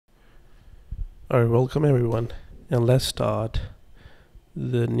Alright, welcome everyone, and let's start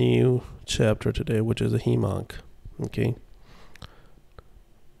the new chapter today, which is a Heme. Okay,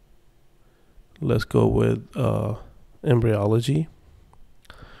 let's go with embryology.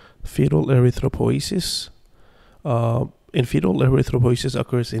 Fetal erythropoiesis. In fetal erythropoiesis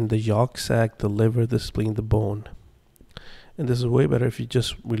occurs in the yolk sac, the liver, the spleen, the bone. And this is way better if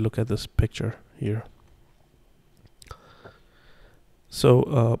we look at this picture here.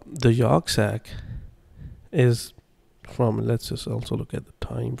 So the yolk sac is from, let's just also look at the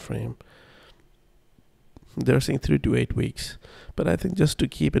time frame. They're saying 3 to 8 weeks, but I think just to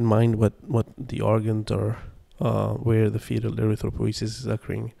keep in mind what the organs are, where the fetal erythropoiesis is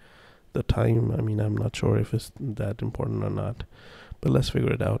occurring, the time, I mean, I'm not sure if it's that important or not, but let's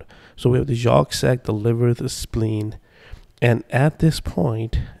figure it out. So we have the yolk sac, the liver, the spleen, and at this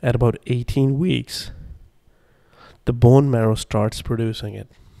point, at about 18 weeks, the bone marrow starts producing it.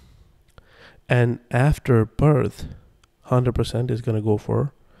 And after birth, 100% is going to go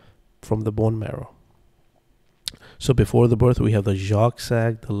from the bone marrow. So before the birth, we have the yolk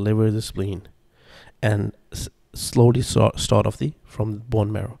sac, the liver, the spleen, and slowly start off from the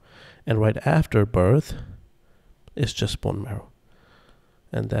bone marrow. And right after birth, it's just bone marrow.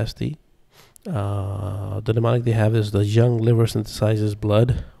 And that's the mnemonic they have is the young liver synthesizes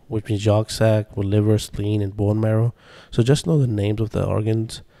blood, which means yolk sac with liver, spleen, and bone marrow. So just know the names of the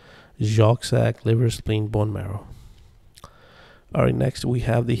organs: yolk sac, liver, spleen, bone marrow. All right, next we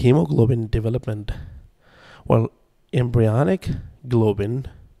have the hemoglobin development. Well, embryonic globin,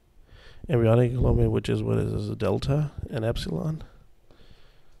 which is what is this, delta and epsilon.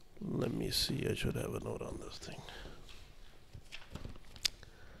 Let me see, I should have a note on this thing.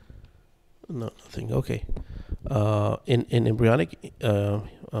 No, nothing. Okay. In embryonic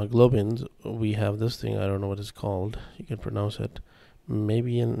globins, we have this thing. I don't know what it's called. You can pronounce it.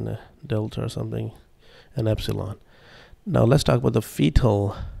 Maybe in delta or something, and epsilon. Now let's talk about the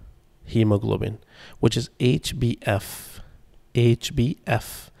fetal hemoglobin, which is HbF.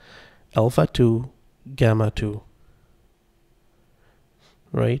 HbF, alpha 2, gamma 2.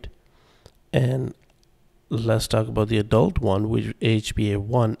 Right? And let's talk about the adult one, which is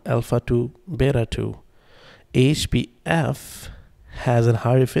HbA1, alpha 2, beta 2. HbF has a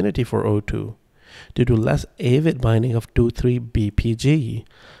higher affinity for O2 due to less avid binding of 2,3-BPG,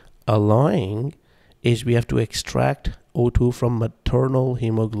 allowing HbF to extract O2 from maternal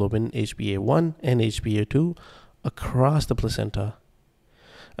hemoglobin HbA1 and HbA2 across the placenta.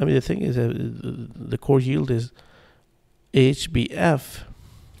 I mean, the thing is, the core yield is HbF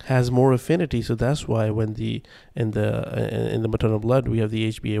has more affinity, so that's why when in the maternal blood we have the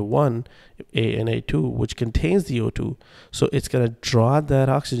HbA1 and A2, which contains the O2, so it's going to draw that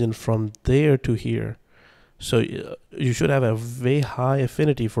oxygen from there to here. So you should have a very high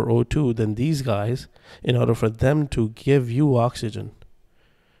affinity for O2 than these guys in order for them to give you oxygen,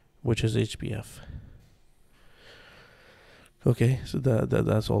 which is HbF. Okay, so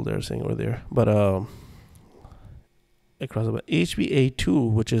that's all they're saying over there. But across the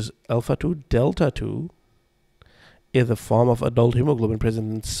HbA2, which is alpha 2 delta 2, is a form of adult hemoglobin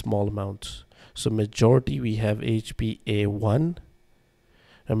present in small amounts. So majority we have HbA1.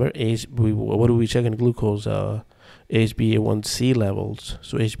 Remember, what do we check in glucose? HbA1c levels.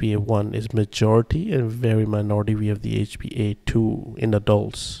 So HbA1 is majority, and very minority we have the HbA2 in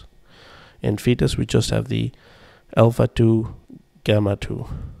adults. In fetus we just have the alpha 2, gamma 2.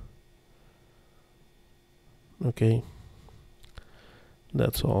 Okay,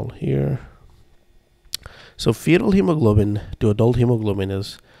 that's all here. So fetal hemoglobin to adult hemoglobin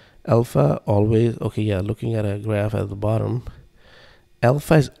is alpha always. Okay, yeah, looking at a graph at the bottom,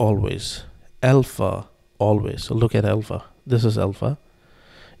 alpha is always, alpha always. So look at alpha. This is alpha.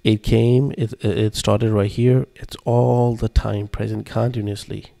 It started right here. It's all the time present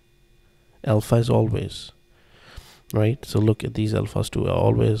continuously. Alpha is always, right? So look at these alphas too.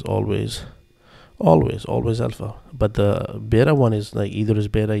 Always, always, always, always alpha. But the beta one is like either is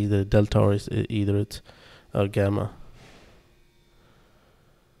beta, either delta, or either it's gamma.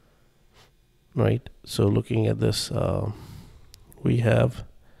 Right? So looking at this, we have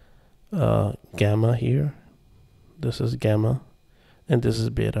gamma here. This is gamma, and this is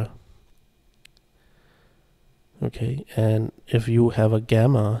beta. Okay, and if you have a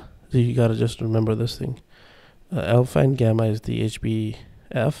gamma, so you gotta just remember this thing. Alpha and gamma is the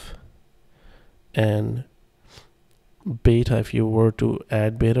HbF, and beta, if you were to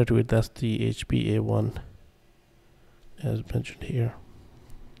add beta to it, that's the HbA1, as mentioned here.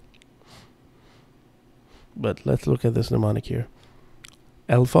 But let's look at this mnemonic here.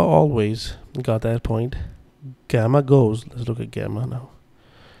 Alpha always, got that point. Gamma goes, let's look at gamma now.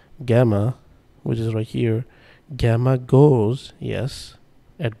 Gamma which is right here, gamma goes, yes,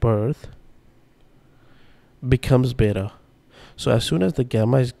 at birth, becomes beta. So as soon as the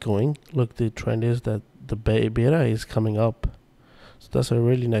gamma is going, look, the trend is that the beta is coming up. So that's a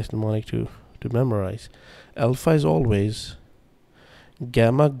really nice mnemonic to memorize. Alpha is always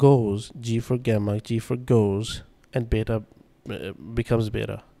gamma goes, G for gamma, G for goes, and beta becomes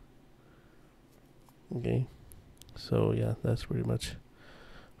beta. Okay, so yeah, that's pretty much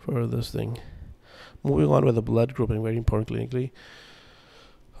for this thing. Moving on with the blood grouping, very important clinically,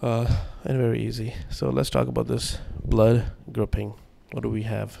 and very easy. So let's talk about this blood grouping. What do we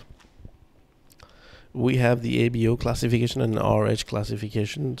have? We have the ABO classification and RH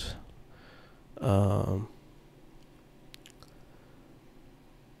classifications. How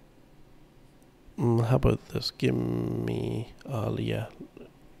about this? Give me, yeah.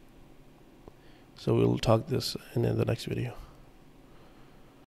 So we'll talk this in the next video.